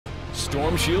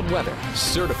Stormshield weather,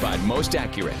 certified most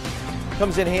accurate.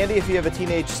 Comes in handy if you have a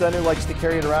teenage son who likes to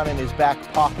carry it around in his back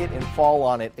pocket and fall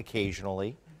on it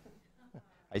occasionally.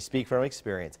 I speak from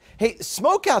experience. Hey,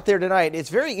 smoke out there tonight. It's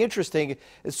very interesting.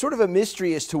 It's sort of a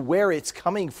mystery as to where it's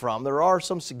coming from. There are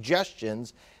some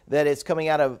suggestions that it's coming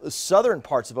out of southern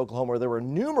parts of Oklahoma where there were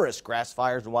numerous grass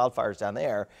fires and wildfires down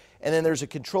there. And then there's a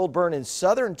controlled burn in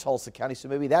southern Tulsa County, so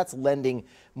maybe that's lending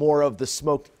more of the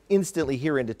smoke instantly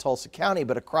here into Tulsa County.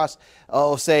 But across,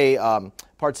 say,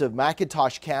 parts of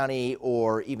McIntosh County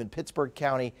or even Pittsburgh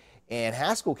County and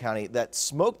Haskell County, that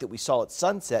smoke that we saw at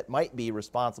sunset might be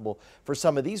responsible for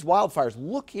some of these wildfires.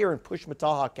 Look here in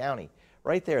Pushmataha County.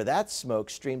 Right there, that smoke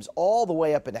streams all the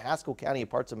way up into Haskell County and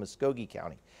parts of Muskogee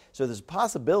County. So there's a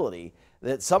possibility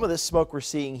that some of this smoke we're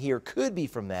seeing here could be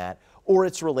from that, or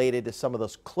it's related to some of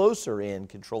those closer in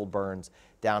controlled burns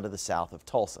down to the south of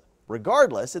Tulsa.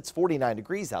 Regardless, it's 49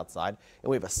 degrees outside, and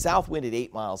we have a south wind at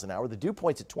 8 miles an hour. The dew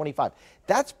point's at 25.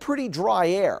 That's pretty dry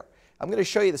air. I'm going to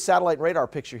show you the satellite and radar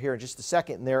picture here in just a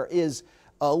second, and there is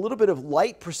a little bit of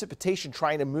light precipitation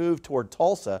trying to move toward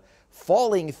Tulsa,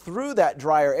 falling through that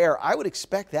drier air. I would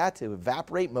expect that to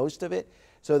evaporate most of it.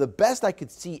 So the best I could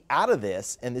see out of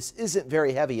this, and this isn't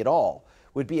very heavy at all,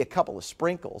 would be a couple of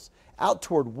sprinkles. Out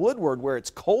toward Woodward, where it's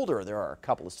colder, there are a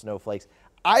couple of snowflakes.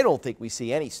 I don't think we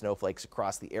see any snowflakes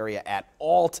across the area at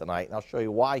all tonight, and I'll show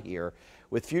you why here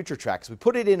with future tracks. We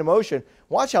put it into motion.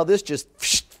 Watch how this just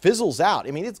fizzles out.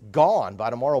 I mean, it's gone by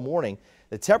tomorrow morning.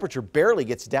 The temperature barely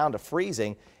gets down to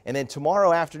freezing. And then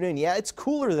tomorrow afternoon, yeah, it's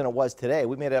cooler than it was today.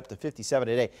 We made it up to 57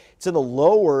 today. It's in the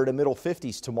lower to middle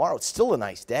 50s tomorrow. It's still a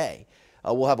nice day.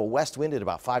 We'll have a west wind at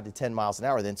about 5 to 10 miles an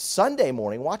hour. Then Sunday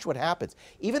morning, watch what happens.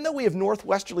 Even though we have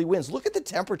northwesterly winds, look at the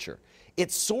temperature. It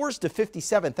soars to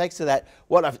 57 thanks to that,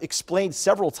 what I've explained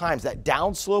several times, that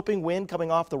downsloping wind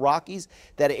coming off the Rockies,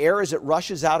 that air as it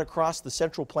rushes out across the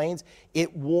central plains,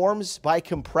 it warms by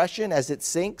compression as it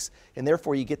sinks, and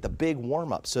therefore you get the big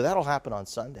warm up. So that'll happen on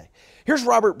Sunday. Here's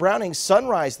Robert Browning's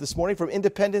sunrise this morning from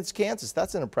Independence, Kansas.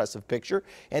 That's an impressive picture.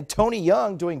 And Tony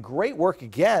Young doing great work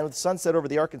again with sunset over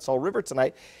the Arkansas River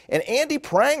tonight. And Andy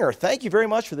Pranger, thank you very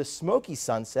much for this smoky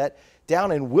sunset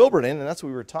down in Wilburton, and that's what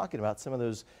we were talking about, some of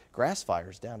those grass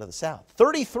fires down to the south.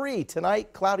 33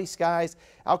 tonight, cloudy skies.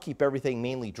 I'll keep everything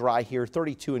mainly dry here.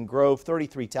 32 in Grove,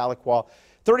 33 Tahlequah,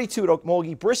 32 at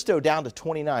Okmulgee, Bristow down to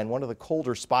 29, one of the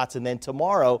colder spots. And then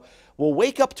tomorrow, we'll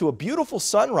wake up to a beautiful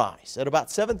sunrise at about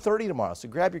 7:30 tomorrow. So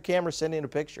grab your camera, send in a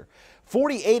picture.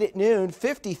 48 at noon,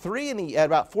 53 at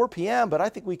about 4 p.m., but I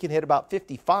think we can hit about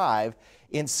 55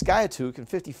 in Skiatook and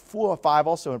 54.5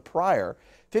 also in Pryor.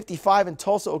 55 in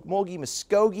Tulsa, Okmulgee,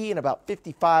 Muskogee, and about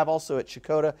 55 also at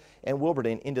Chakotah and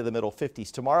Wilburton into the middle 50s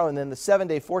tomorrow. And then the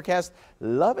 7-day forecast,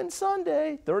 loving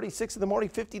Sunday, 36 in the morning,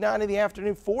 59 in the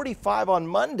afternoon, 45 on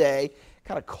Monday,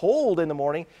 kind of cold in the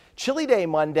morning. Chilly day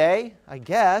Monday, I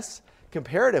guess,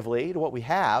 comparatively to what we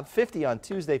have, 50 on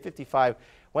Tuesday, 55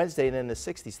 Wednesday, and then the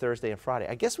 60s Thursday and Friday.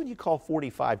 I guess when you call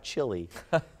 45 chilly,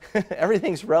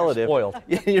 everything's relative. You're spoiled.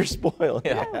 Yeah, you're spoiled.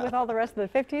 Yeah, with all the rest of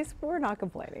the 50s, we're not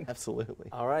complaining. Absolutely.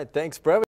 All right, thanks, Brevin.